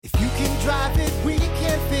drive it, we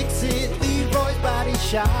can fix it. Leroy's Body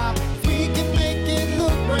Shop. We can make it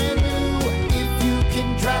look brand new. If you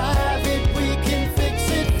can drive it, we can fix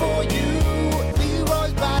it for you.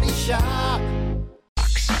 Leroy's Body Shop.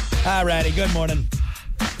 All righty, good morning.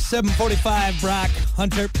 7:45, Brock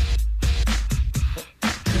Hunter.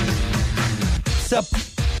 Sup,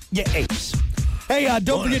 you apes. Hey,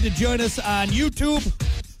 don't forget to join us on YouTube.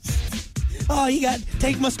 Oh, you got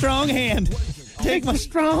take my strong hand. Take my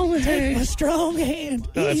strong hand. Take my strong hand.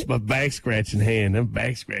 Oh, that's my back scratching hand. I'm a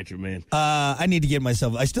back scratcher, man. I need to get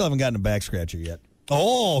myself. I still haven't gotten a back scratcher yet.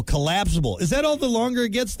 Oh, collapsible. Is that all the longer it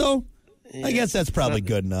gets, though? Yeah, I guess that's probably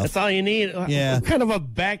good enough. That's all you need. Yeah. What kind of a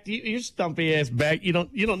back? Your stumpy ass back. You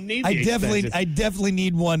don't need. I definitely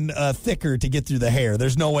need one thicker to get through the hair.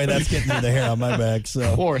 There's no way that's getting through the hair on my back.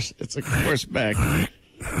 So coarse. It's a coarse back.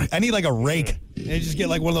 I need like a rake. You just get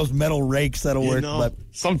like one of those metal rakes that'll work. But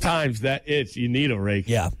sometimes that itch, you need a rake.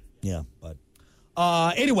 Yeah. But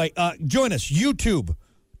anyway, join us. YouTube,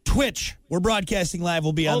 Twitch. We're broadcasting live.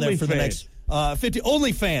 We'll be on there for the next 50.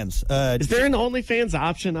 OnlyFans. Is there an OnlyFans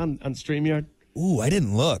option on StreamYard? Ooh, I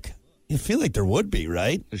didn't look. You feel like there would be,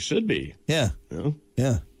 right? There should be. Yeah. No?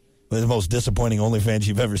 Yeah. The most disappointing OnlyFans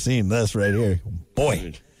you've ever seen. This right here.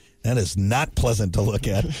 Boy, that is not pleasant to look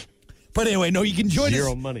at. But anyway, no, you can join us.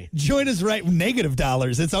 Zero money. Join us right negative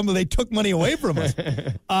dollars. It's something they took money away from us.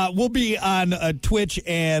 We'll be on Twitch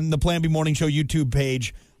and the Plan B Morning Show YouTube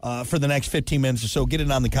page for the next 15 minutes or so. Get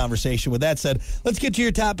in on the conversation. With that said, let's get to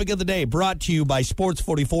your topic of the day, brought to you by Sports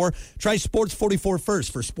 44. Try Sports 44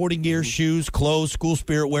 first for sporting gear, shoes, clothes, school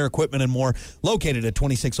spirit wear, equipment, and more. Located at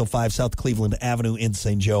 2605 South Cleveland Avenue in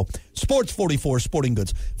St. Joe. Sports 44, sporting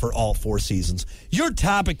goods for all four seasons. Your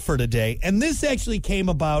topic for today, and this actually came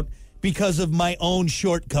about because of my own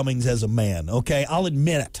shortcomings as a man, okay? I'll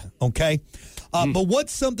admit it, okay? But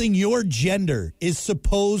what's something your gender is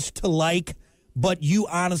supposed to like, but you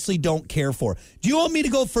honestly don't care for? Do you want me to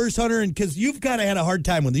go first, Hunter? And because you've kind of had a hard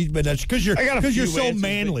time with these, but that's because you're so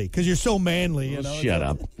manly. Because you're so manly, you know. Shut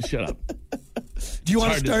up. Do you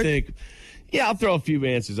want to start? Yeah, I'll throw a few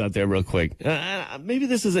answers out there real quick. Maybe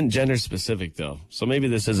this isn't gender specific though, so maybe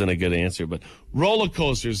this isn't a good answer. But roller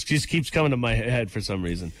coasters just keeps coming to my head for some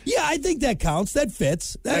reason. Yeah, I think that counts. That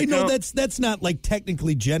fits. I know that's not like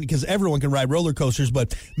technically gender because everyone can ride roller coasters,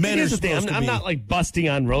 but men are supposed to be. I'm not like busting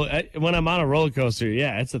on when I'm on a roller coaster.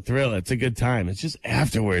 Yeah, it's a thrill. It's a good time. It's just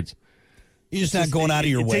afterwards. You're just not going out of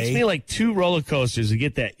your way. It takes me like 2 roller coasters to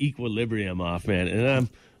get that equilibrium off, man, and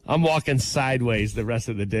I'm walking sideways the rest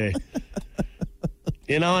of the day.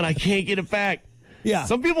 And I can't get it back. Yeah.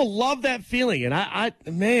 Some people love that feeling, and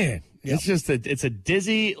man, Yep. it's just it's a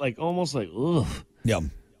dizzy, like almost like, ugh. Yeah.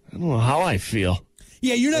 I don't know how I feel.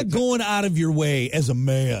 Yeah, you're not going out of your way as a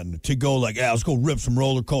man to go like, let's go rip some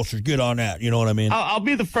roller coasters. Get on that. You know what I mean? I'll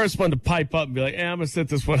be the first one to pipe up and be like, I'm going to sit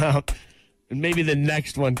this one out. And maybe the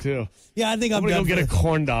next one, too. Yeah, I think I'm going done. to go get a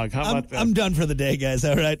corn dog. How about that? I'm done for the day, guys.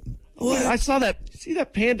 All right. What? I saw that. See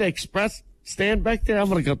that Panda Express stand back there? I'm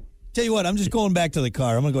going to go. Tell you what, I'm just going back to the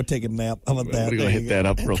car. I'm going to go take a nap. How about that? I'm going to go hit that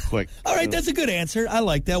up real quick. All right, that's a good answer. I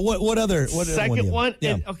like that. What other? Second one?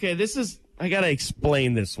 Yeah. Okay, I got to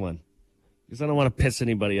explain this one. Because I don't want to piss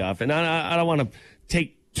anybody off. And I don't want to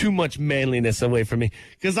take too much manliness away from me.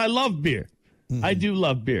 Because I love beer. Mm-hmm. I do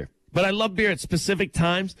love beer. But I love beer at specific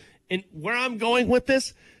times. And where I'm going with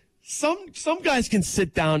this, some guys can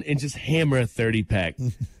sit down and just hammer a 30-pack.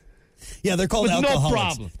 Yeah, they're called with alcoholics. No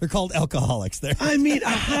problem. They're called alcoholics. There. I mean,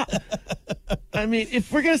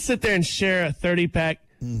 if we're gonna sit there and share a 30-pack,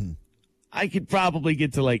 I could probably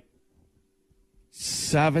get to like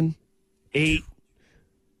 7, 8.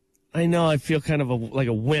 I know I feel kind of like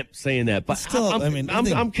a wimp saying that, but still,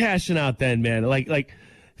 I'm cashing out then, man. Like,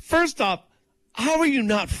 first off, how are you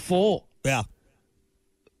not full? Yeah.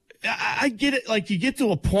 I get it. Like, you get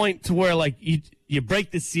to a point to where, like, you break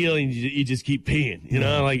the seal and you just keep peeing, you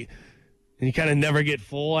know? Like, and you kind of never get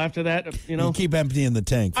full after that, you know? You keep emptying the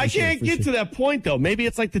tank. I can't get to that point, though. Maybe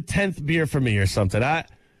it's like the 10th beer for me or something. I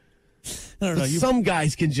don't know. Some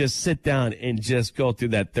guys can just sit down and just go through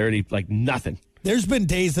that 30 like nothing. There's been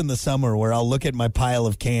days in the summer where I'll look at my pile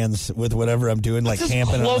of cans with whatever I'm doing, like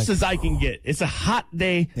camping. As close as I can get. It's a hot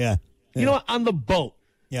day. Yeah. You know what? On the boat.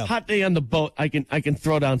 Yeah. Hot day on the boat. I can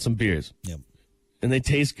throw down some beers. Yep. And they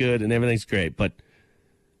taste good and everything's great. But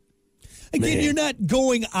again, you're not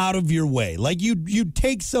going out of your way. Like you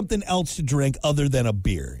take something else to drink other than a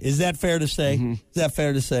beer. Is that fair to say? Mm-hmm. Is that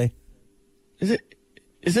fair to say?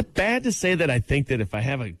 Is it bad to say that I think that if I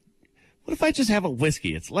have what if I just have a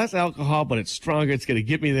whiskey? It's less alcohol, but it's stronger. It's going to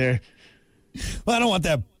get me there. Well, I don't want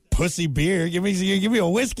that pussy beer. Give me a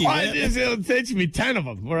whiskey, Why, man. it'll teach me 10 of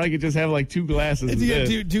them, or I could just have like 2 glasses.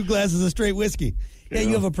 You got two glasses of straight whiskey. Yeah,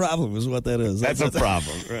 you have a problem, is what that is. That's a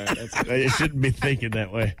problem, right? You shouldn't be thinking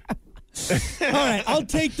that way. All right, I'll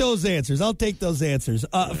take those answers.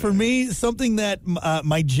 For me, something that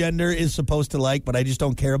my gender is supposed to like, but I just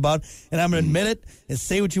don't care about, and I'm going to admit it, is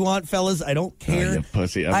say what you want, fellas. I don't care. Oh, you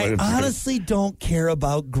pussy. I honestly don't care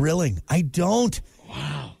about grilling. I don't.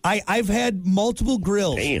 Wow. I've had multiple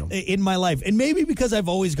grills Damn. in my life, and maybe because I've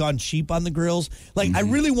always gone cheap on the grills. Like, I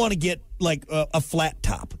really want to get, like, a flat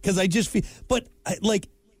top, because I just feel, but,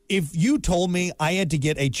 if you told me I had to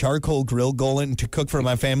get a charcoal grill going to cook for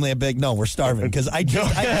my family, I'd be like, no, we're starving. Because I'm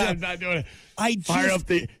not doing it. Why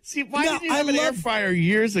didn't you have an air fryer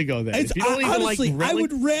years ago then? If you don't even honestly, like grilling? I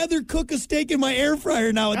would rather cook a steak in my air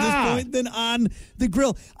fryer now at this point than on the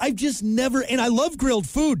grill. I've just never, and I love grilled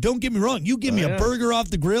food. Don't get me wrong. You give me a burger off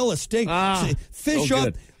the grill, a steak, fish so up.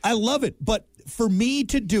 good. I love it. But for me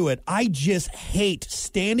to do it, I just hate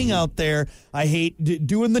standing out there. I hate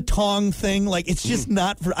doing the tong thing. Like, it's just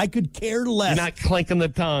not for, I could care less. You're not clanking the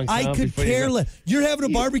tongs. I could care less. You're having a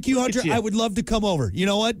barbecue, Hunter. I would love to come over. You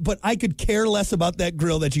know what? But I could care less about that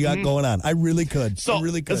grill that you got going on. I really could. So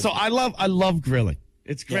I love grilling.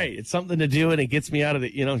 It's great. It's something to do, and it gets me out of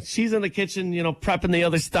the, she's in the kitchen, prepping the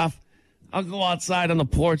other stuff. I'll go outside on the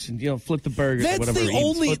porch and, flip the burgers or whatever.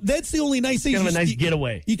 That's the only nice thing. Kind of a nice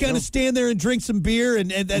getaway. You kind of stand there and drink some beer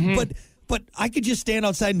and but I could just stand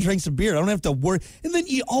outside and drink some beer. I don't have to worry. And then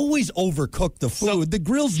you always overcook the food. So the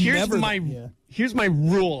grill's here's my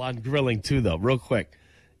rule on grilling too, though, real quick.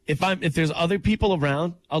 If there's other people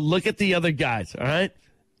around, I'll look at the other guys, all right?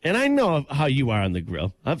 And I know how you are on the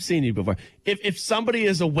grill. I've seen you before. If somebody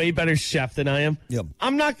is a way better chef than I am,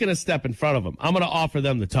 I'm not going to step in front of them. I'm going to offer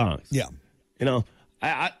them the tongs. Yeah.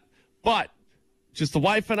 But just the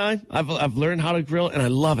wife and I've learned how to grill, and I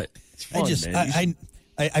love it. It's fun, man.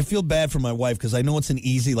 I feel bad for my wife because I know it's an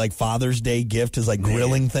easy, like, Father's Day gift is, like,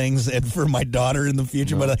 grilling things and for my daughter in the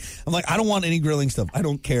future. But I'm like, I don't want any grilling stuff. I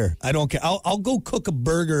don't care. I'll go cook a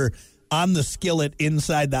burger on the skillet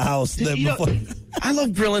inside the house. I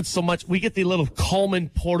love grilling so much. We get the little Coleman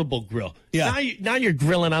portable grill. Yeah. Now you're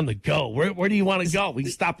grilling on the go. Where do you want to go? We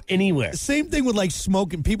can stop anywhere. Same thing with, like,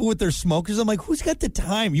 smoking. People with their smokers. I'm like, who's got the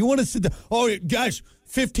time? You want to sit there? Oh, gosh,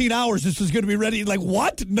 15 hours. This is going to be ready. Like,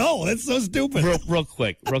 what? No, that's so stupid. Real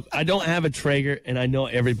quick. I don't have a Traeger, and I know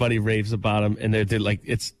everybody raves about them, and they're like,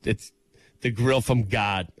 it's the grill from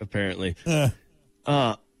God, apparently.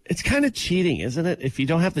 It's kind of cheating, isn't it? If you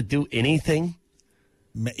don't have to do anything.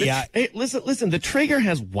 Yeah. Hey, listen. The Traeger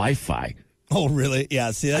has Wi-Fi. Oh, really?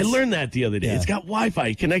 Yeah. See, I learned that the other day. Yeah. It's got Wi-Fi.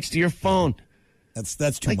 It connects to your phone.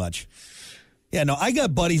 That's too much. Yeah, no, I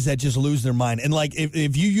got buddies that just lose their mind. And, like,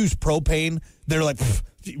 if you use propane, they're like,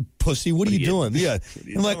 pussy, what are you doing? Yeah.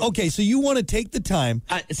 I'm like, okay, so you want to take the time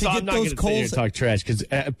to get those coals. Talk trash because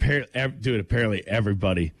apparently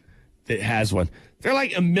everybody that has one, they're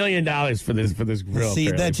like $1 million for this grill.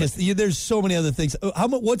 See, there's so many other things.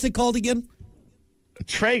 What's it called again? A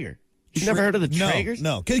Traeger. You've never heard of the Traegers?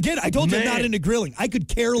 No. Again, I told you I'm not into grilling. I could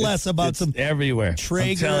care less about some everywhere.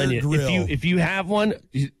 Traeger I'm telling you, grill. If you have one,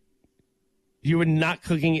 you are not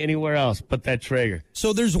cooking anywhere else but that Traeger.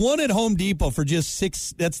 So there's one at Home Depot for just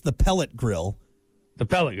 $6. That's the pellet grill. The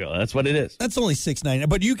pellet grill. That's what it is. That's only $6.99,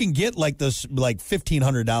 but you can get like this like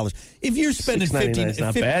 $1,500 if you're spending $1,500. It's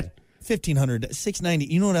not bad. $1,500, $6.90.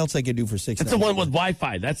 You know what else I could do for $6.90? That's the one with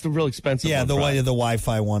Wi-Fi. That's the real expensive one. Yeah, the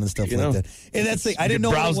Wi-Fi one and stuff like that. And that's the I didn't know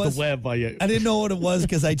what it was. The web while you... I didn't know what it was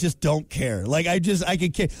because I just don't care. Like I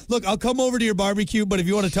could care. Look, I'll come over to your barbecue, but if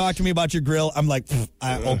you want to talk to me about your grill, I'm like,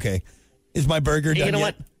 okay. Is my burger done? You know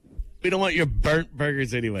yet? what? We don't want your burnt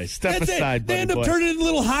burgers anyway. Step aside, They end up turning into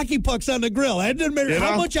little hockey pucks on the grill. It doesn't matter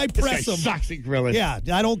how much I press them. Sucks at grilling. Yeah,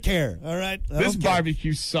 I don't care. All right. This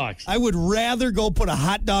barbecue sucks. I would rather go put a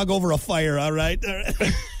hot dog over a fire. All right.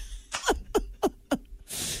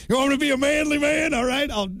 You want me to be a manly man? All right.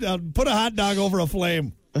 I'll put a hot dog over a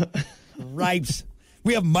flame. Ripes.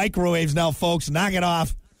 We have microwaves now, folks. Knock it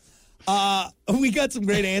off. We got some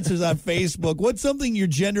great answers on Facebook. What's something your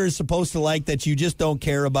gender is supposed to like that you just don't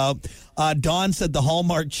care about? Dawn said the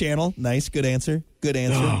Hallmark Channel. Nice. Good answer. Good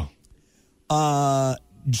answer.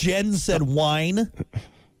 Jen said wine.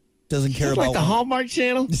 Doesn't care about like the Hallmark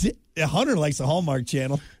Channel? Hunter likes the Hallmark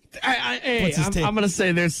Channel. I'm going to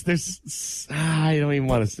say there's I don't even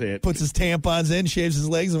want to say it. Puts his tampons in, shaves his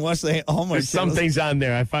legs, and watches the Hallmark There's Channel. Some things on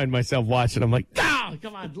there I find myself watching. I'm like,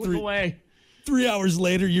 come on, look away. 3 hours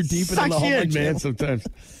later, you're deep into the Hallmark Channel. Man, sometimes.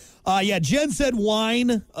 Jen said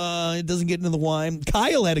wine. It doesn't get into the wine.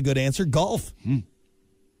 Kyle had a good answer. Golf.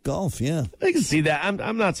 Golf, yeah. I can see that.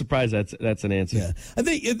 I'm not surprised that's an answer. Yeah. I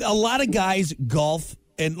think a lot of guys golf,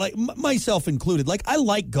 and like myself included, like I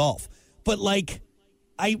like golf, but like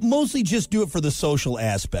I mostly just do it for the social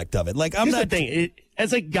aspect of it. Like I'm Here's not the thing.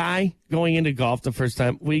 As a guy going into golf the first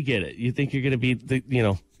time, we get it. You think you're going to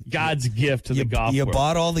be God's gift to the golf You world.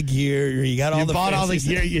 bought all the gear. You got all You the bought all the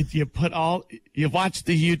fancy gear. stuff. You watch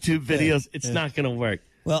the YouTube videos. It's not going to work.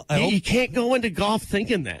 Well, I hope you can't go into golf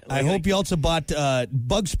thinking that. I hope you also bought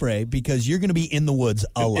bug spray because you're going to be in the woods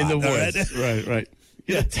a lot. in the all woods. right? Right.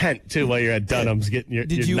 Get a tent too while you're at Dunham's getting your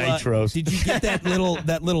nitros. Did you get that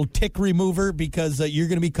little tick remover because you're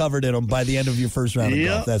going to be covered in them by the end of your first round of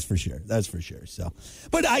golf? That's for sure. That's for sure. So,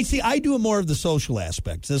 but I do more of the social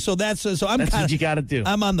aspect. So that's what you got to do.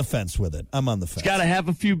 I'm on the fence with it. I'm on the fence. Got to have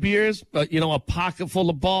a few beers, but a pocket full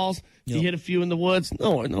of balls. Yep. You hit a few in the woods.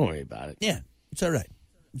 No, don't worry about it. Yeah, it's all right.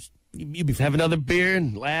 You'll be fine. Have another beer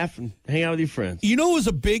and laugh and hang out with your friends. You know, it was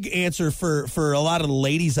a big answer for a lot of the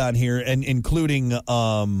ladies on here, and including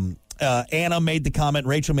Anna made the comment,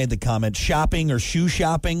 Rachel made the comment, shopping or shoe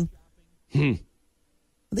shopping. I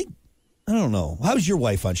don't know. How's your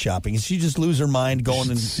wife on shopping? Does she just lose her mind going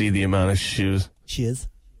and see the amount of shoes? She is.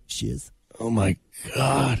 Oh my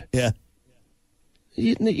God. Yeah.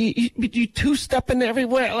 You two-stepping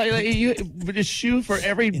everywhere. Like you with a shoe for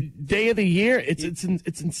every day of the year. It's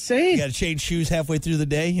insane. You got to change shoes halfway through the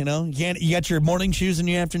day. You got your morning shoes and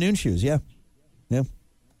your afternoon shoes. Yeah.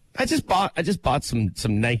 I just bought some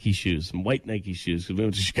Nike shoes, some white Nike shoes, because we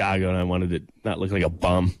went to Chicago and I wanted to not look like a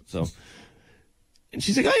bum. So, and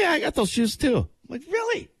she's like, "Oh yeah, I got those shoes too." I'm like,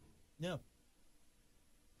 really? Yeah.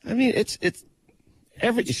 I mean, it's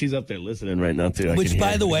she's up there listening right now too. Which,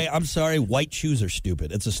 by the way, I'm sorry, white shoes are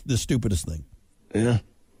stupid. It's the stupidest thing. Yeah.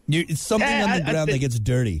 It's something on the ground that gets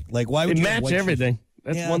dirty. Like, why would it you have match white everything?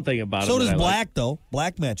 shoes? That's one thing about it. So does that black, though.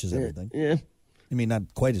 Black matches everything. Yeah. I mean,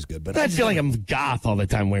 not quite as good, but I feel like I'm goth all the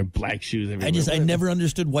time wearing black shoes everywhere. I never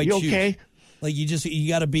understood white you shoes. Okay? Like you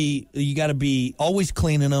gotta be always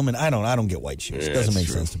cleaning them, and I don't get white shoes. Yeah, Doesn't make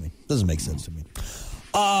sense to me. Doesn't make sense to me.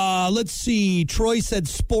 Let's see. Troy said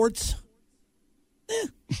sports.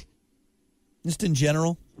 Just in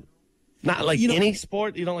general. Not like any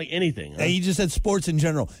sport? You don't like anything? Huh? You just said sports in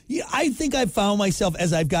general. Yeah, I think I've found myself,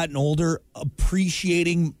 as I've gotten older,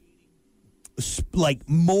 appreciating like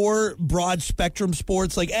more broad spectrum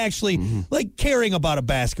sports, like actually like caring about a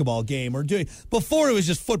basketball game or doing. Before it was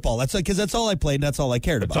just football. That's because that's all I played and that's all I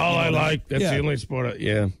cared about. That's all I like. That's the only sport.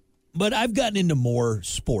 Yeah. But I've gotten into more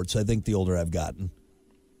sports, I think, the older I've gotten.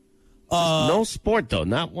 No sport, though.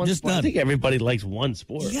 Not one just sport. none. I think everybody likes one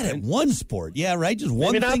sport. You got it, one sport. Yeah, right? Just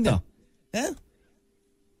one Maybe thing. not, Yeah.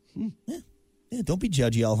 Yeah, don't be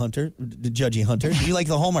judgy, Hunter. The judgy Hunter. You like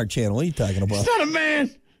the Hallmark Channel. What are you talking about? He's not a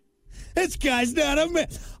man. This guy's not a man.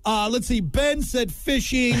 Let's see. Ben said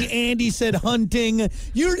fishing. Andy said hunting.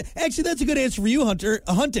 Actually, that's a good answer for you, Hunter.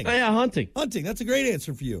 Hunting. Oh, yeah, hunting. Hunting. That's a great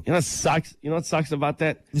answer for you. You know what sucks? You know what sucks about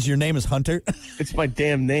that? Is your name is Hunter? It's my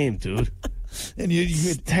damn name, dude. And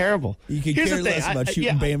it's terrible. You could Here's care the thing. less about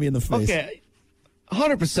shooting Bambi in the face. Okay,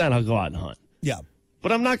 100% I'll go out and hunt. Yeah.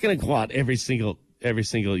 But I'm not going to go out every single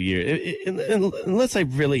year unless I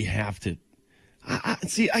really have to.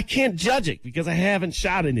 I can't judge it because I haven't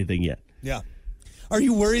shot anything yet. Yeah. Are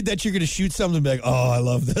you worried that you're going to shoot something and be like, oh, I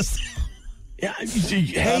love this? Yeah.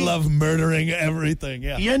 I love murdering everything.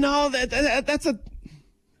 Yeah. You know, that's a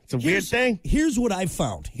weird thing. Here's what I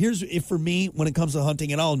found. For me, when it comes to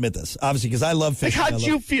hunting, and I'll admit this, obviously, because I love fishing. Like, how'd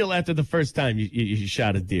you feel after the first time you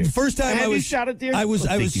shot a deer? The first time you shot a deer?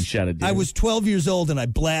 You shot a deer. I was 12 years old and I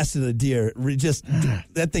blasted a deer.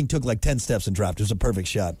 That thing took like 10 steps and dropped. It was a perfect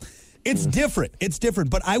shot. It's different. It's different.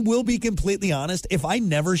 But I will be completely honest. If I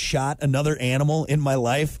never shot another animal in my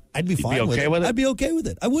life, I'd be fine with it. I'd be okay with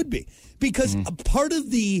it. I would be. Because a part of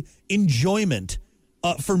the enjoyment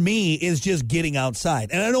for me is just getting outside.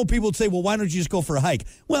 And I know people would say, well, why don't you just go for a hike?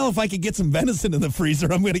 Well, if I could get some venison in the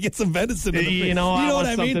freezer, I'm going to get some venison in the freezer. You know what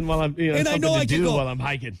I mean? And I know I can go while I'm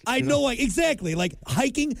hiking. Exactly. Like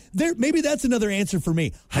hiking, maybe that's another answer for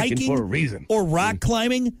me. Hiking for a reason. Or rock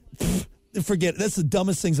climbing. Forget it. That's the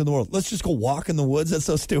dumbest things in the world. Let's just go walk in the woods. That's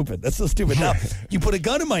so stupid. Now, you put a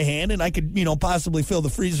gun in my hand and I could, possibly fill the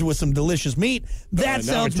freezer with some delicious meat. That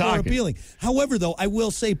sounds more appealing. However, though, I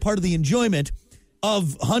will say part of the enjoyment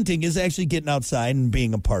of hunting is actually getting outside and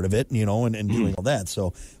being a part of it, and doing all that.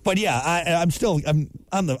 So, but yeah,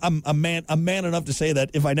 I'm man enough to say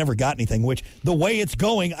that if I never got anything, which the way it's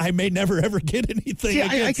going, I may never ever get anything. See,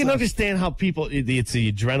 I can understand how people. It's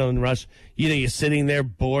the adrenaline rush. You're sitting there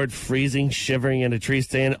bored, freezing, shivering in a tree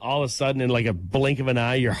stand. All of a sudden, in like a blink of an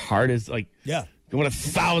eye, your heart is like going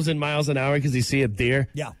 1,000 miles an hour because you see a deer,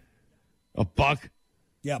 a buck.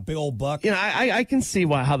 Yeah, big old buck. You know, I can see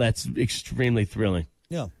how that's extremely thrilling.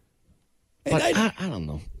 Yeah. But And I don't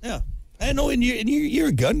know. yeah. I know, and you're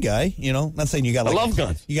a gun guy, you know. Not saying you got. Like, I love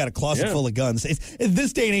guns. You got a closet Yeah. full of guns. In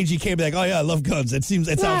this day and age, you can't be like, oh yeah, I love guns. It sounds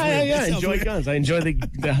weird. Yeah, It I sounds enjoy weird. guns. I enjoy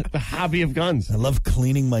the hobby of guns. I love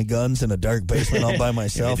cleaning my guns in a dark basement all by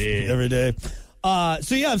myself every day.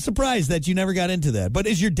 So yeah, I'm surprised that you never got into that. But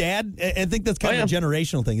is your dad? I think that's kind of a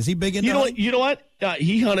generational thing. Is he big into? You know what?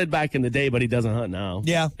 He hunted back in the day, but he doesn't hunt now.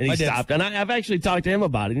 Yeah, and he I did. stopped. And I've actually talked to him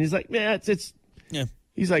about it. And he's like, "Yeah, it's." Yeah.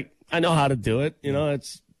 He's like, "I know how to do it. You know,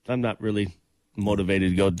 I'm not really motivated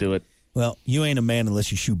to go do it." Well, you ain't a man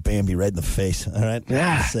unless you shoot Bambi right in the face. All right,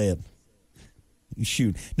 Just say it. You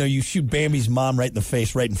shoot Bambi's mom right in the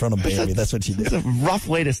face, right in front of Bambi. That's what you did. It's a rough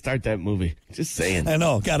way to start that movie. Just saying. I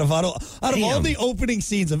know. God, out of all the opening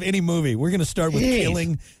scenes of any movie, we're going to start with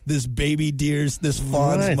killing this baby deer's, this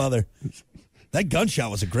fawn's mother. That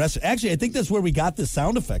gunshot was aggressive. Actually, I think that's where we got this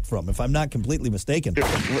sound effect from, if I'm not completely mistaken.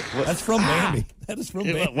 That's from Bambi. That is from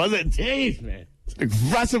Bambi. Was it? Jeez, man. It's an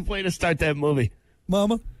aggressive way to start that movie.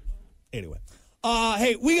 Mama. Anyway.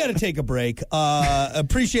 Hey, we got to take a break.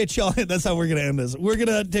 Appreciate y'all. That's how we're going to end this. We're going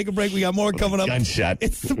to take a break. We got more coming up. Gunshot.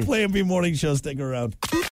 It's the Plan B Morning Show. Stick around.